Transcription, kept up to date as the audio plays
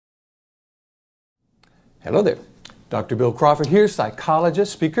Hello there. Dr. Bill Crawford here,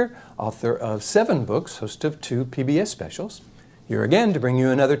 psychologist, speaker, author of 7 books, host of 2 PBS specials. Here again to bring you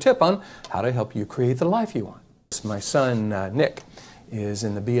another tip on how to help you create the life you want. My son, Nick, is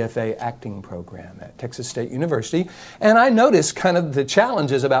in the BFA acting program at Texas State University, and I noticed kind of the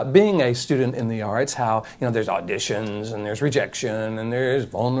challenges about being a student in the arts, how, there's auditions, and there's rejection, and there's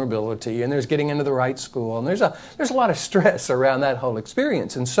vulnerability, and there's getting into the right school, and there's a lot of stress around that whole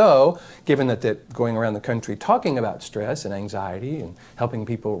experience. And so, given that going around the country talking about stress and anxiety and helping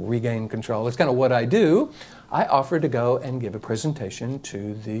people regain control is kind of what I do, I offered to go and give a presentation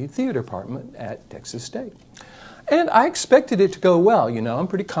to the theater department at Texas State. And I expected it to go well. I'm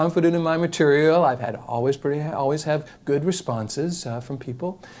pretty confident in my material. I've had always have good responses from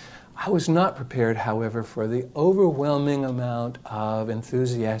people. I was not prepared, however, for the overwhelming amount of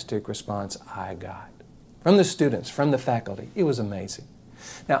enthusiastic response I got from the students, from the faculty. It was amazing.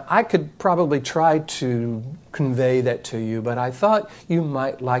 Now, I could probably try to convey that to you, but I thought you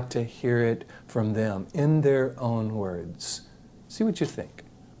might like to hear it from them in their own words. See what you think.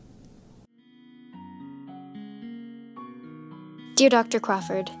 Dear Dr.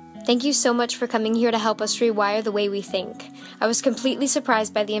 Crawford, thank you so much for coming here to help us rewire the way we think. I was completely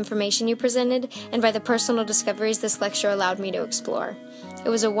surprised by the information you presented and by the personal discoveries this lecture allowed me to explore. It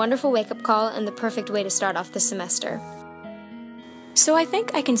was a wonderful wake-up call and the perfect way to start off the semester. So I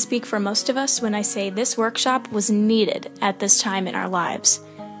think I can speak for most of us when I say this workshop was needed at this time in our lives.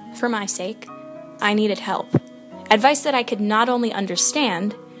 For my sake, I needed help. Advice that I could not only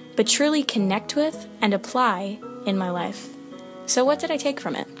understand, but truly connect with and apply in my life. So what did I take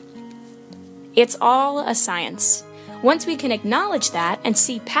from it? It's all a science. Once we can acknowledge that and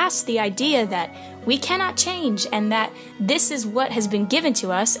see past the idea that we cannot change and that this is what has been given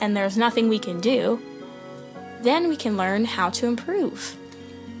to us and there's nothing we can do, then we can learn how to improve.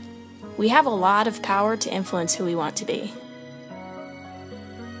 We have a lot of power to influence who we want to be.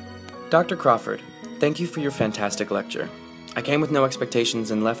 Dr. Crawford, thank you for your fantastic lecture. I came with no expectations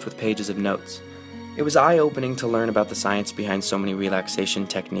and left with pages of notes. It was eye-opening to learn about the science behind so many relaxation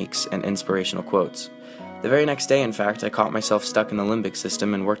techniques and inspirational quotes. The very next day, in fact, I caught myself stuck in the limbic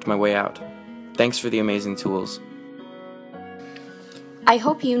system and worked my way out. Thanks for the amazing tools. I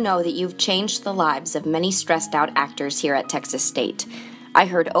hope you know that you've changed the lives of many stressed-out actors here at Texas State. I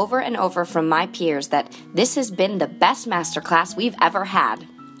heard over and over from my peers that this has been the best masterclass we've ever had.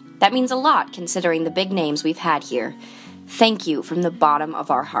 That means a lot considering the big names we've had here. Thank you from the bottom of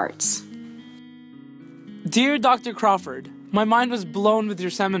our hearts. Dear Dr. Crawford, my mind was blown with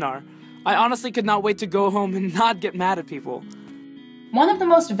your seminar. I honestly could not wait to go home and not get mad at people. One of the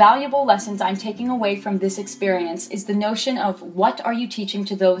most valuable lessons I'm taking away from this experience is the notion of what are you teaching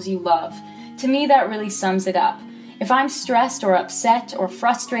to those you love. To me, that really sums it up. If I'm stressed or upset or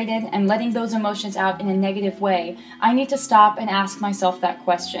frustrated and letting those emotions out in a negative way, I need to stop and ask myself that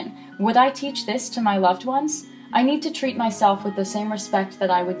question. Would I teach this to my loved ones? I need to treat myself with the same respect that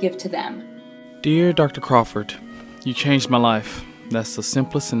I would give to them. Dear Dr. Crawford, you changed my life. That's the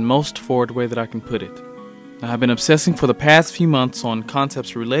simplest and most forward way that I can put it. I have been obsessing for the past few months on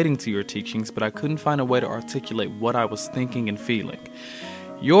concepts relating to your teachings, but I couldn't find a way to articulate what I was thinking and feeling.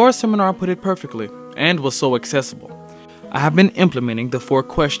 Your seminar put it perfectly and was so accessible. I have been implementing the 4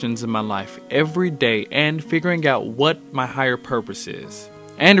 questions in my life every day and figuring out what my higher purpose is,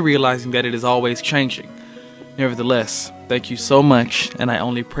 and realizing that it is always changing. Nevertheless, thank you so much, and I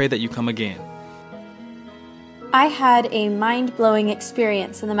only pray that you come again. I had a mind-blowing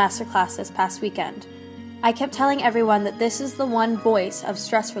experience in the masterclass this past weekend. I kept telling everyone that this is the one voice of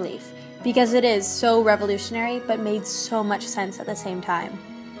stress relief because it is so revolutionary but made so much sense at the same time.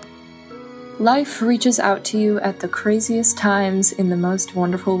 Life reaches out to you at the craziest times in the most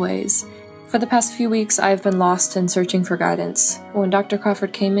wonderful ways. For the past few weeks, I've been lost and searching for guidance. When Dr.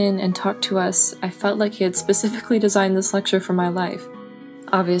 Crawford came in and talked to us, I felt like he had specifically designed this lecture for my life.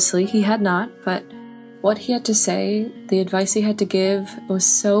 Obviously, he had not, but what he had to say, the advice he had to give, was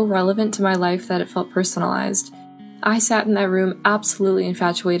so relevant to my life that it felt personalized. I sat in that room absolutely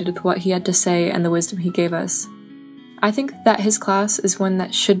infatuated with what he had to say and the wisdom he gave us. I think that his class is one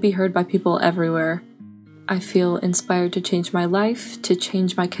that should be heard by people everywhere. I feel inspired to change my life, to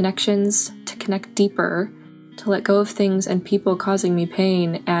change my connections, to connect deeper, to let go of things and people causing me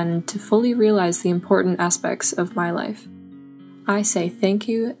pain, and to fully realize the important aspects of my life. I say thank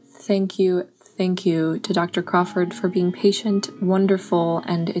you, thank you, thank you to Dr. Crawford for being patient, wonderful,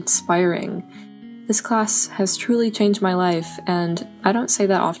 and inspiring. This class has truly changed my life, and I don't say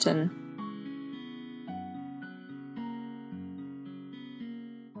that often.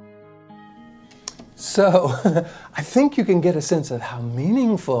 So I think you can get a sense of how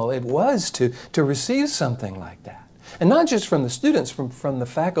meaningful it was to receive something like that. And not just from the students, from the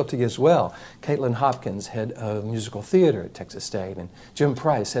faculty as well. Caitlin Hopkins, head of musical theater at Texas State, and Jim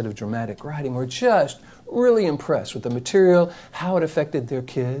Price, head of dramatic writing, were just really impressed with the material, how it affected their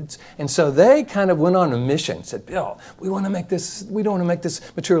kids. And so they kind of went on a mission, said, Bill, we don't want to make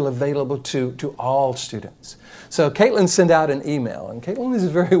this material available to all students. So Caitlin sent out an email, and Caitlin is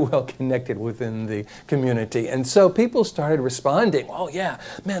very well connected within the community. And so people started responding, oh yeah,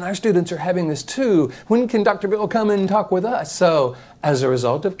 man, our students are having this too. When can Dr. Bill come and talk with us? So as a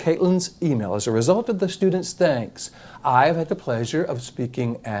result of Caitlin's email, as a result of the students' thanks, I've had the pleasure of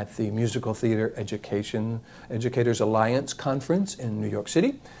speaking at the Musical Theater Educators Alliance Conference in New York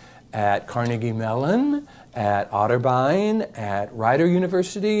City, at Carnegie Mellon, at Otterbein, at Rider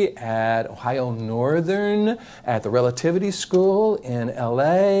University, at Ohio Northern, at the Relativity School in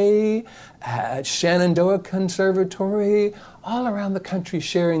LA, at Shenandoah Conservatory, all around the country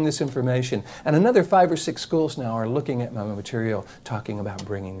sharing this information. And another 5 or 6 schools now are looking at my material, talking about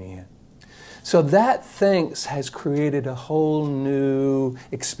bringing me in. So that thanks has created a whole new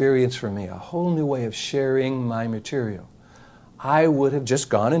experience for me, a whole new way of sharing my material. I would have just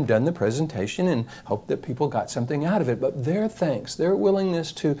gone and done the presentation and hoped that people got something out of it. But their thanks, their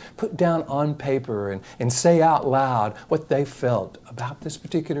willingness to put down on paper and say out loud what they felt about this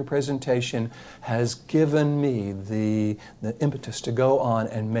particular presentation has given me the impetus to go on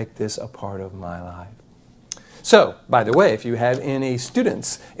and make this a part of my life. So, by the way, if you have any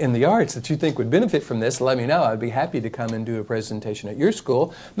students in the arts that you think would benefit from this, let me know. I'd be happy to come and do a presentation at your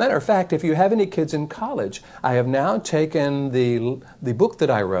school. Matter of fact, if you have any kids in college, I have now taken the book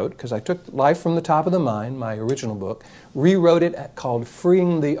that I wrote, because I took Life from the Top of the Mind, my original book, rewrote it called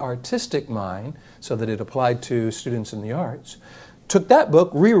Freeing the Artistic Mind, so that it applied to students in the arts. Took that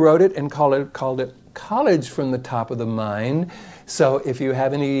book, rewrote it, and called it College from the Top of the Mind. So if you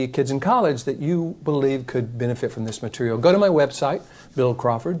have any kids in college that you believe could benefit from this material, go to my website,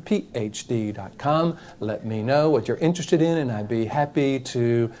 billcrawfordphd.com. Let me know what you're interested in, and I'd be happy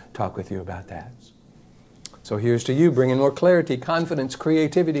to talk with you about that. So here's to you, bringing more clarity, confidence,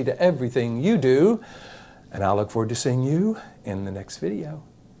 creativity to everything you do. And I'll look forward to seeing you in the next video.